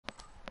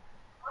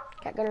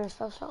Got Gunner's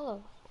first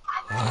solo.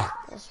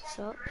 That's what's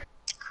up.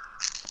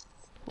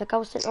 Like I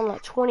was sitting on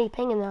like 20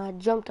 ping and then I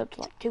jumped up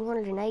to like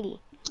 280.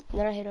 And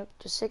then I hit up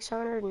to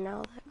 600 and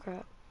all that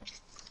crap.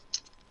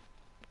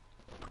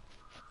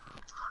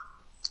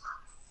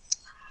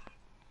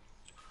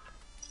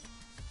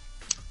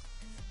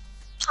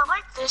 I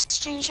like this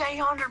DJ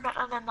yonder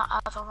better than the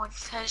other one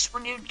because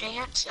when you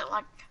dance, it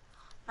like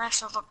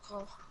makes it look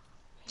cool.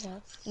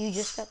 Yeah, you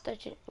just got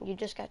that. You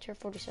just got your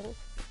 47.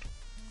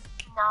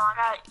 No, I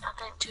got it, I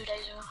think 2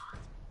 days ago.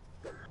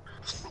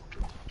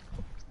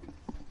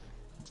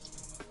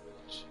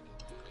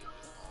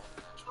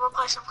 We'll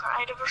play some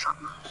creative or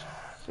something.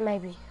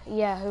 Maybe.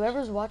 Yeah,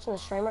 whoever's watching the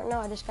stream right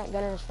now, I just got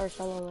Gunner's first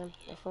solo win.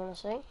 If you want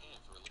to see. I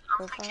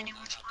don't think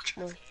anyone's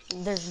watching. Well,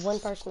 there's one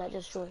person that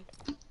just joined.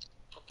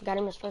 Got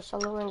him his first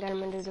solo win, got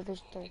him into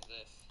Division 3.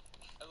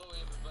 Hello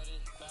everybody,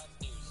 bad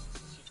news.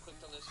 Since you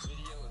clicked on this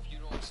video, if you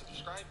don't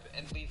subscribe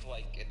and leave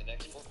like in the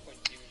next 4.00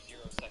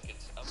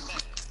 seconds,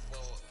 Matt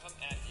will come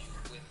at you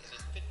with an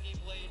Infinity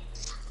Blade,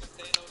 with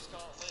Thanos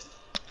Gauntlet,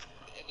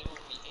 and there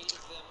will be 8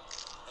 of them,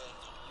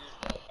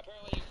 and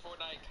apparently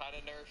Fortnite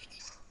kinda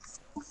nerfed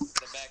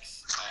the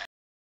mechs,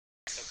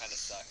 still kinda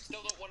suck.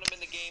 Still don't want them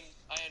in the game.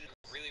 I am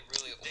really,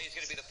 today's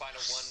gonna be the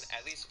final one,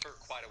 at least for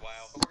quite a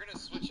while. But we're gonna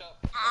switch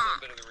up a little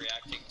bit of the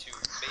reacting to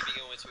maybe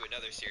go into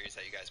another series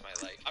that you guys might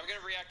like. I'm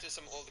gonna react to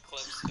some old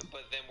clips,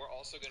 but then we're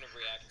also gonna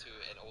react to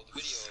an old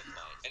video of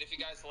mine. And if you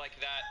guys like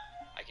that,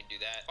 I can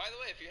do that. By the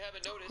way, if you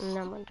haven't noticed,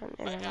 No one done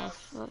I have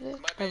my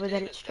Over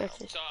that it bandanas now.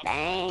 stretches. So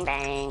Bang,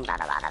 bang,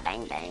 bada, bada,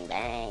 bang, bang,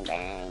 bang,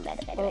 bang,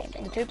 bada, bada, well,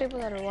 bang. The 2 people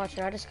that are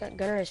watching, I just got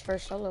Gunner his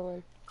first solo win.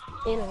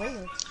 In a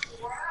ring.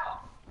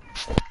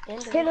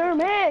 Killer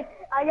Mick!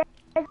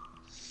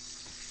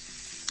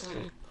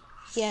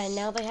 Yeah, and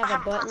now they have a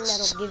button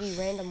that'll give you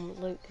random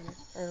loot,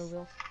 or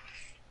will.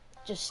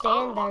 Just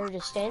stand there,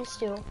 just stand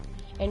still,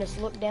 and just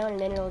look down, and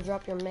then it'll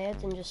drop your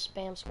meds and just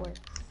spam square.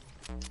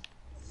 I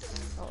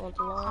don't want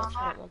the launch,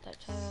 I don't want that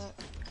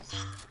tap.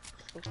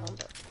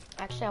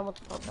 Actually, I want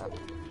the pump up.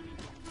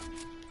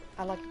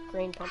 I like the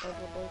green pump over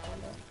the blue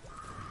pump up.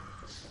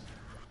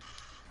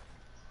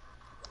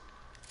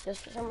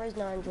 Just for some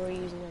reason, I enjoy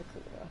using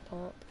a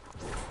pump.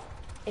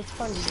 It's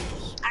fun to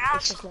use.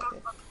 It's just not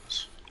good.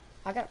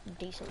 I got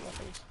decent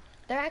weapons.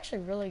 They're actually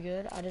really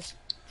good. I just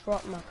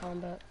dropped my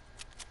combat.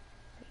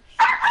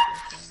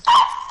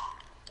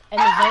 And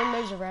the zone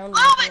moves around.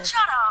 Oh, man,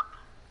 shut up!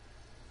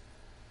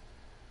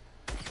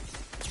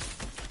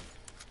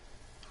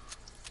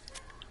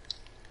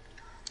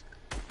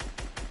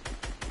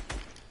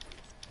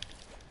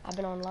 I've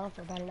been online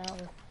for about an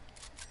hour.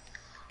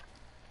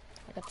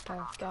 I got the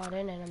power of God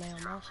and anime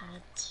on my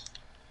side.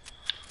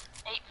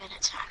 8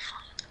 minutes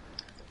actually.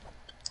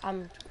 I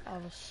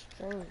was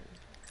streaming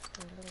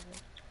for a little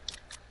bit.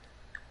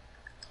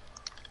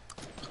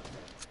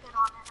 Get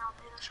on and I'll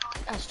do this one.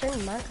 I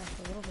streamed Minecraft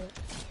for a little bit.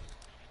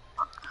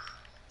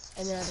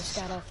 And then I just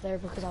got off there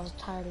because I was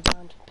tired of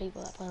going to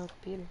people that play on the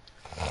computer.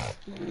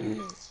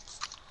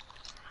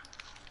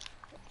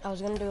 I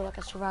was gonna do like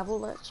a survival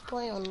let's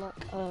play on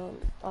like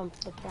on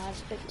the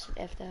prize picks.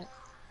 F that.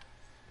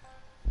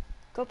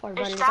 Cool part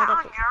about Is it is that I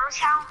on get your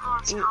account or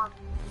it's on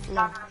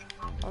no,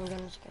 I'm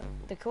gonna just go.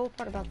 The cool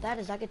part about that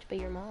is I get to be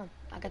your mom.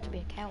 I got to be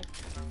a cow.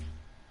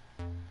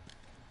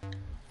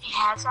 He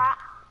has that?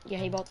 Yeah,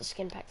 he bought the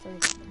skin pack for me.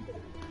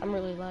 I'm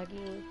really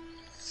laggy.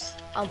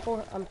 I'm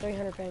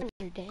 300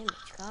 damage.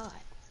 God,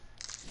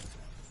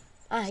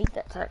 I hate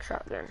that tac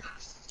shotgun.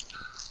 It's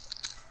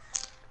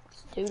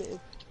doo-doo.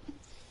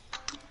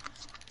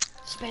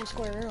 Spam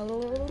square.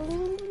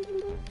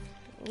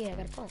 Yeah, I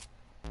got a pump.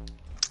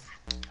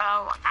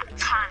 Oh, that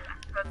kind of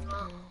good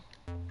move.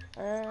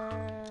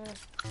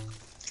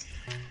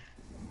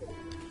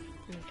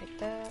 Let me take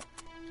that.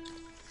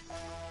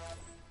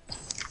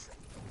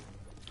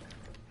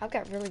 I've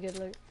got really good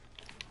loot.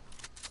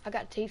 I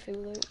got Tfue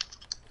loot.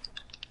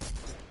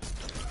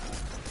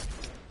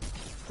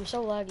 I'm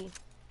so laggy.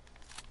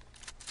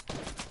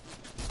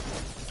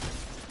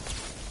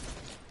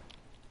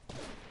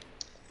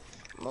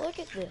 Look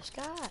at this,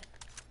 God.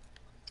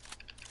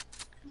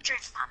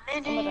 Drink my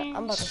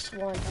I'm about to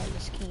swarm down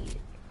this kid.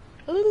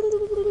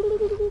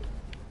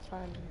 It's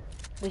fine.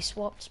 We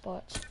swapped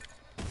spots.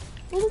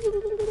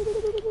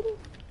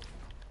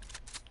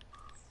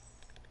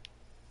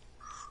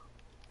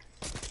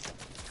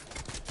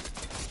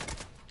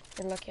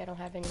 You're lucky I don't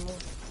have any more.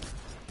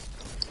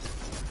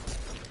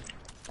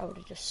 I would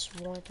have just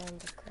swarmed down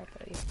the crap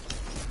out of you.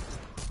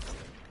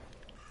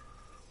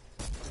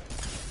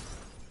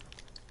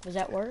 Was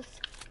that worth?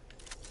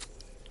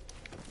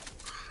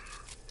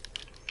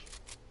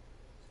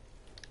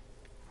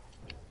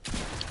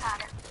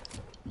 Got it.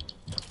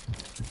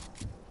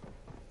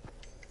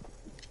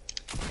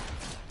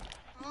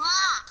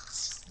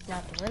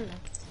 Not to win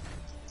though.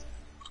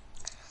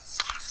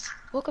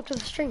 Welcome to the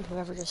stream,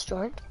 whoever just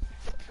joined.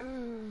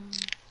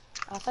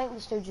 I think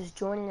this dude just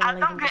joining and I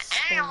leaving don't get this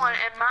anyone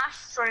in my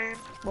stream.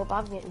 Well,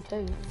 I'm getting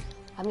 2.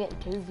 I'm getting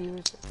 2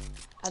 views.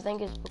 I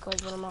think it's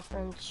because one of my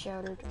friends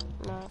shouted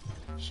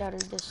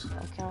this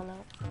account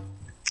out.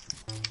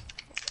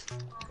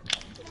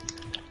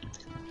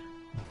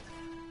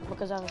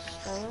 because I was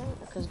streaming,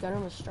 because Gunner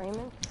was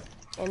streaming,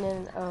 and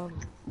then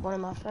one of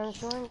my friends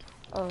joined,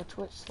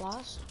 Twitch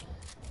Slice,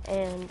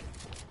 and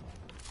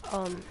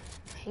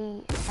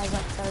he has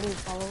like 30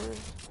 followers,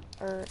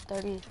 or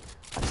 30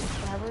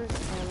 subscribers,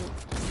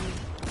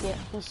 and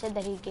he said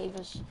that he gave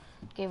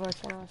our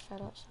channel a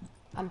shout out. So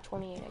I'm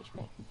 28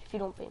 HP. If you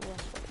don't beat me, I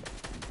swear to God.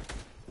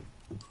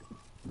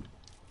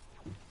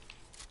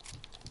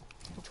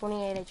 I'm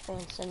 28 HP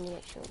and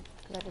 78 shield,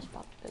 because I just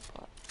popped a big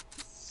pot.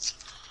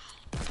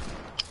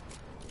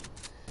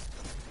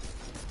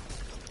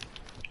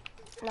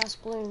 Nice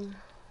bloom.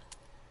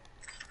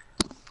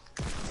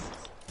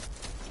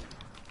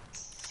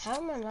 How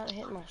am I not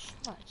hitting my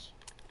shots?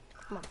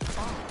 Oh my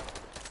God.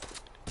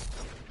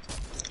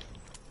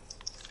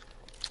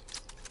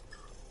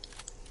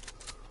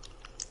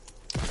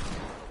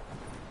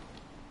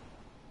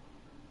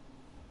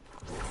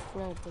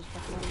 No, please,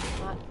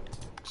 I'm not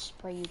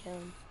spray you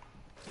down.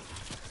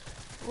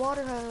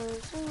 Water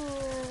hose.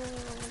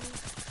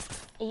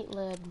 Eat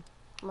lead.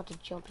 I'm about to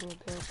jump in your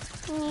bill.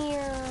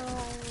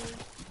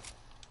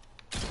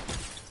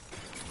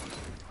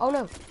 Oh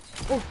no!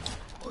 Oh!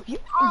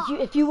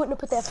 If you wouldn't have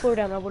put that floor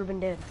down, I would have been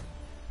dead.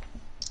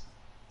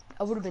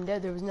 I would have been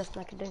dead. There was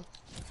nothing I could do.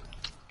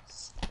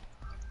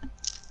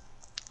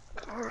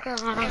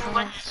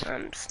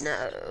 Some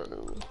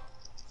snow.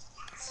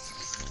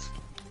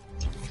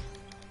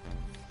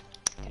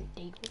 Got a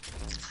deagle.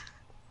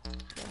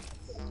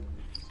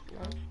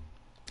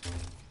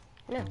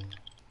 No.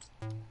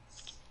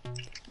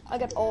 I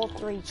got all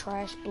 3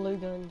 trash blue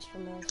guns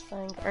from that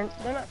thing. Or,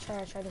 they're not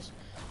trash, I just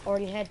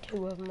already had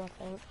 2 of them, I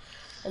think.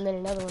 And then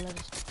another one I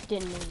just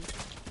didn't need.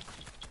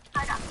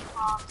 I got the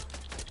bomb.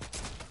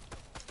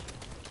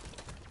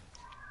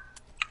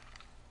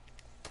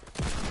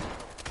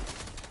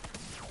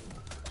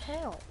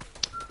 How?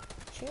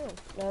 Chill.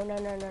 No.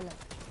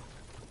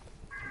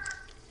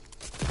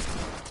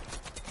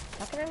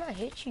 How can I not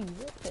hit you?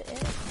 What the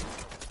F?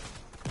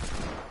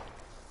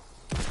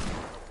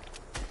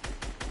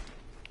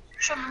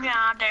 Show me down,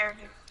 I dare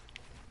you.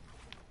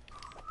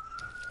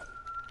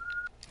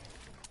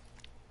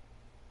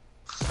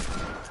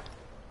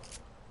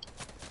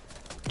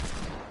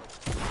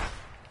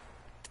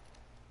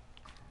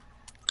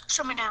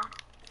 Show me down.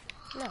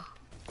 No.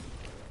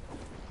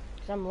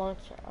 Cause I'm launch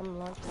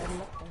padding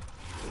up there.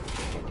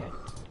 Okay.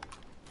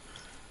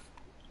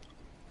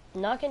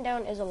 Knocking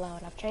down is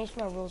allowed. I've changed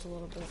my rules a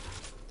little bit.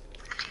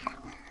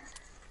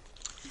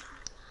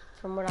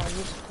 From what I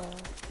used to play.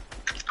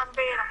 I'm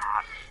being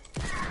hot.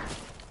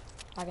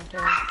 I can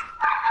tell.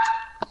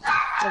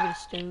 Look at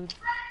this dude.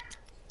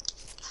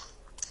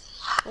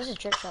 This is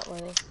trick shot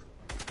worthy.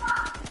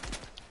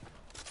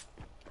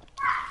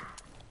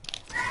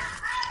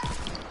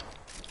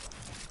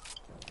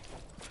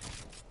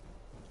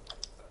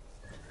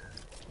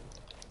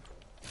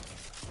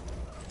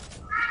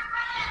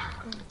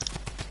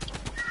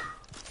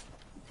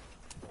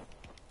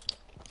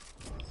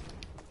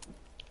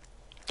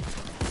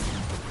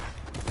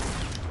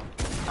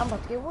 I'm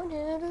about to get one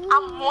hit.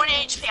 I'm 1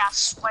 HP, I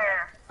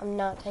swear. I'm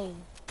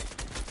 19.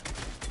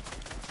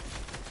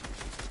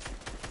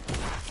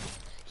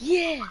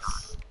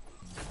 Yes!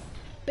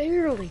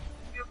 Barely.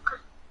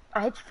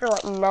 I hit you for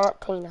like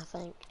 19, I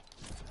think.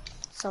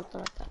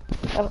 Something like that.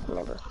 I don't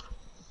remember.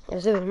 It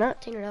was either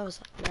 19 or I was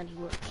like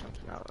 91 or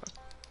something. I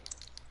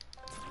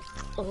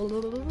don't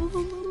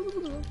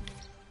know.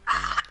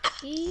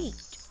 Eat.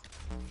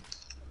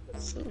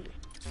 Ooh.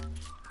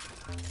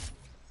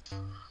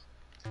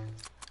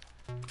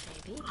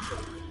 Maybe.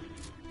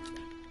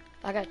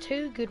 I got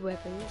 2 good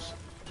weapons,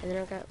 and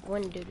then I got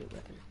 1 doo-doo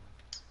weapon.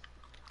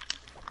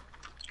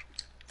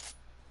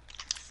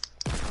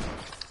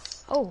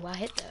 Oh, I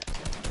hit that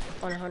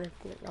on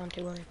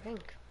 200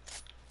 pink.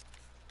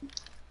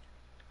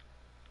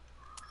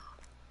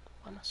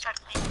 Why am I so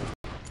laggy?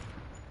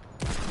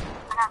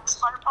 I got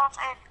slurp off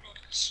and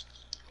minis.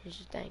 Here's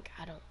the thing,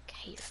 I don't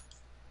care.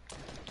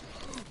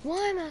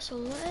 Why am I so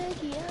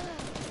laggy?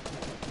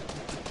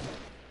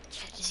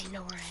 Does he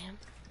know where I am?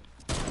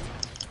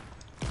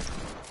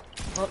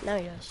 Oh, now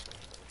he does.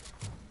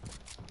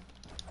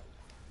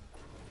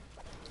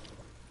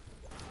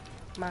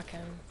 My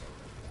cone.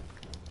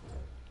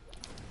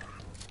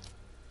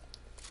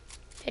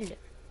 Hit it.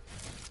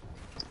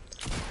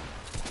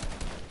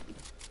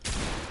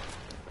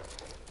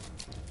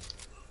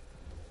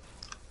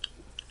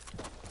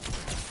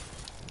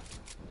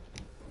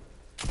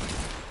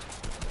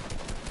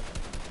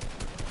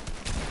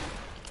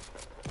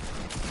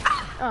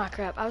 Ah,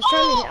 crap. I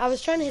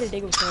was trying to hit a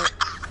dig with it.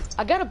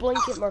 I got a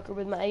blanket marker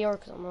with my AR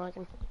because I'm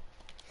liking.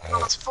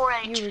 Oh, it's 4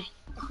 HP.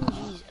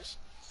 Jesus.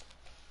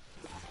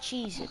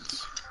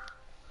 Jesus.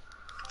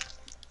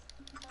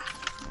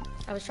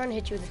 I was trying to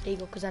hit you with a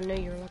deagle because I knew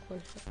you were like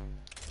one.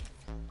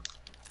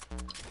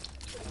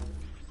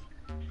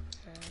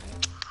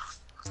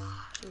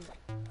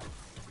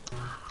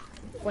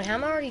 Wait, how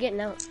am I already getting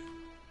out?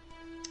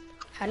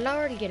 How did I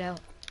already get out?